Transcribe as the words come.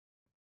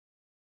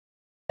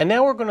And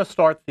now we're going to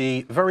start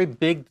the very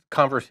big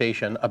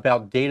conversation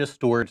about data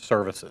storage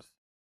services.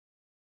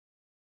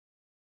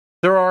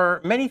 There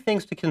are many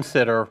things to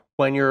consider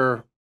when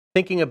you're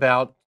thinking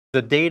about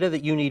the data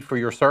that you need for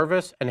your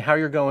service and how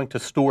you're going to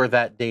store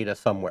that data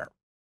somewhere.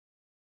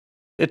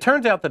 It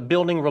turns out that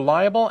building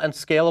reliable and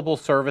scalable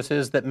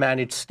services that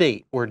manage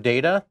state or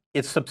data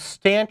is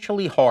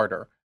substantially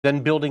harder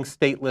than building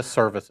stateless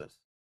services.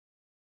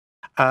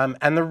 And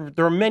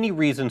there are many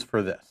reasons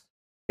for this.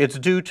 It's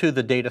due to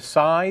the data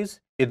size.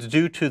 It's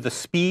due to the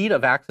speed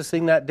of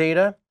accessing that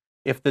data.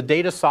 If the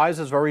data size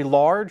is very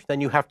large,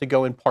 then you have to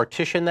go and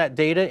partition that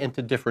data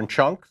into different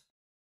chunks.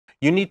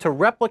 You need to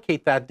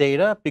replicate that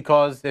data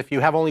because if you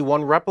have only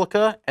one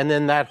replica and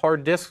then that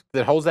hard disk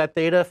that holds that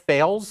data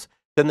fails,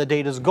 then the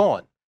data is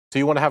gone. So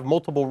you want to have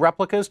multiple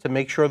replicas to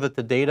make sure that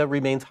the data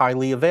remains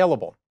highly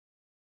available.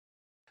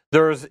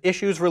 There's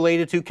issues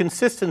related to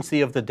consistency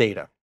of the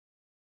data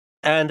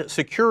and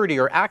security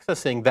or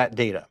accessing that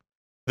data.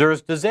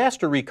 There's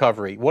disaster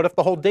recovery. What if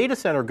the whole data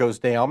center goes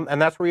down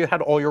and that's where you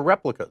had all your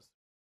replicas?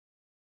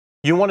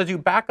 You want to do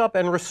backup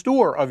and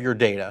restore of your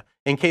data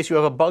in case you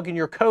have a bug in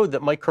your code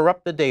that might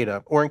corrupt the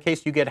data, or in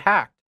case you get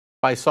hacked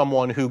by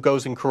someone who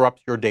goes and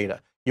corrupts your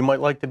data. You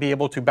might like to be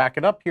able to back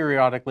it up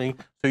periodically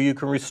so you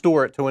can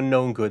restore it to a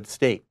known good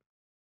state.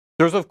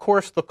 There's, of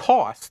course, the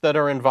costs that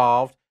are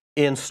involved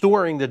in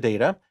storing the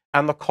data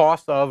and the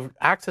cost of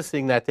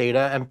accessing that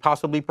data and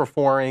possibly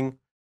performing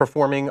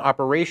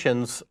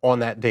operations on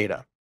that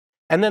data.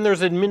 And then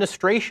there's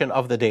administration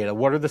of the data.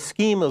 What do the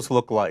schemas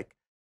look like?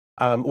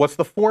 What's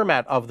the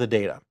format of the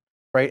data,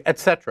 right,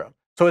 etc.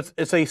 So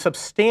it's a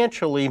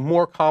substantially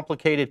more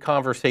complicated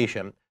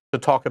conversation to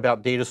talk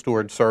about data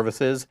storage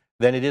services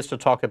than it is to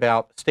talk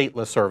about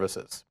stateless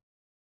services.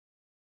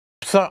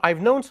 So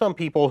I've known some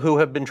people who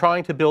have been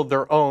trying to build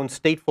their own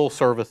stateful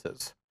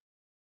services.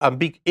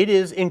 It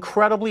is an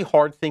incredibly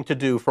hard thing to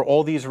do for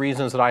all these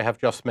reasons that I have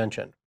just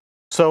mentioned.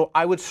 So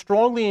I would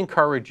strongly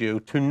encourage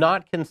you to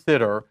not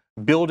consider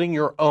building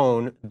your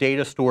own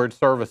data storage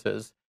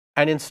services,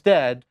 and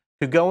instead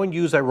to go and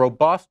use a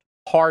robust,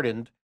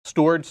 hardened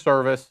storage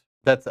service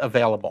that's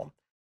available.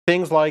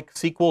 Things like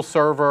SQL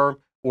Server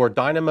or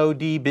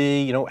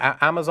DynamoDB.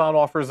 Amazon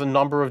offers a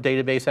number of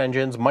database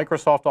engines.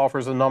 Microsoft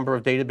offers a number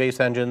of database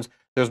engines.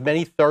 There's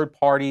many third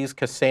parties,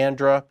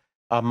 Cassandra,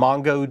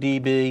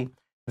 MongoDB.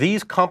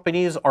 These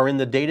companies are in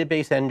the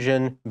database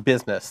engine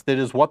business. That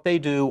is what they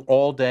do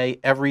all day,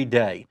 every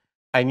day.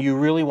 And you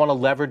really want to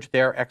leverage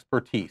their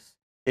expertise.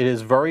 It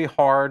is very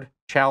hard,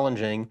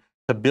 challenging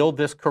to build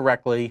this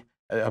correctly,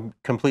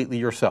 completely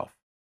yourself.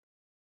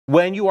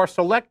 When you are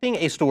selecting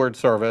a storage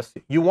service,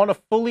 you want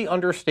to fully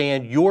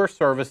understand your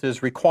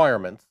service's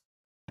requirements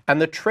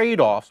and the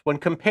trade-offs when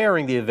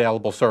comparing the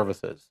available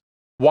services.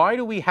 Why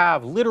do we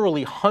have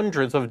literally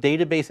hundreds of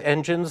database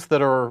engines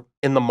that are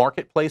in the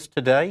marketplace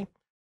today?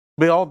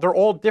 They're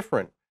all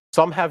different.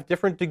 Some have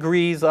different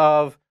degrees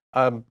of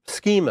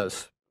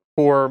schemas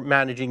for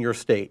managing your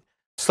state.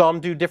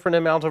 Some do different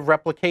amounts of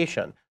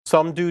replication.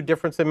 Some do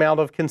different amount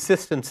of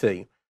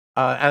consistency.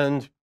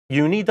 And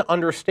you need to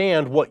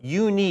understand what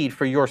you need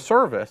for your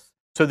service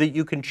so that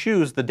you can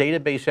choose the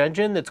database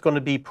engine that's going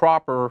to be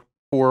proper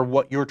for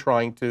what you're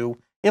trying to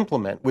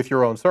implement with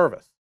your own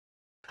service.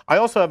 I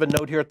also have a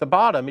note here at the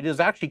bottom. It is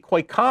actually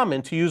quite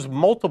common to use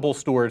multiple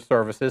storage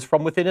services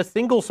from within a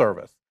single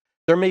service.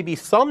 There may be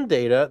some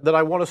data that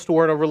I want to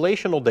store in a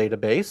relational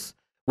database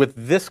with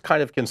this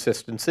kind of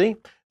consistency.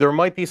 There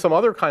might be some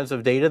other kinds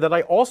of data that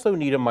I also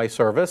need in my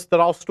service that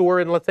I'll store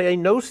in, let's say, a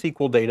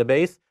NoSQL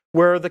database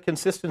where the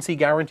consistency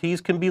guarantees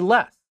can be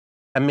less.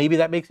 And maybe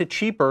that makes it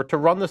cheaper to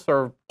run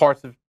the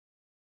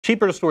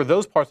cheaper to store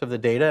those parts of the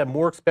data and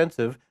more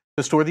expensive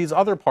to store these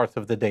other parts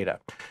of the data.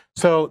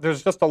 So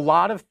there's just a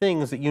lot of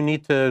things that you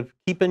need to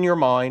keep in your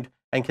mind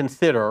and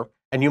consider,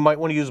 and you might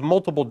want to use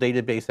multiple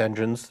database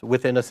engines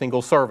within a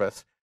single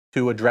service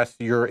to address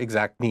your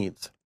exact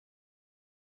needs.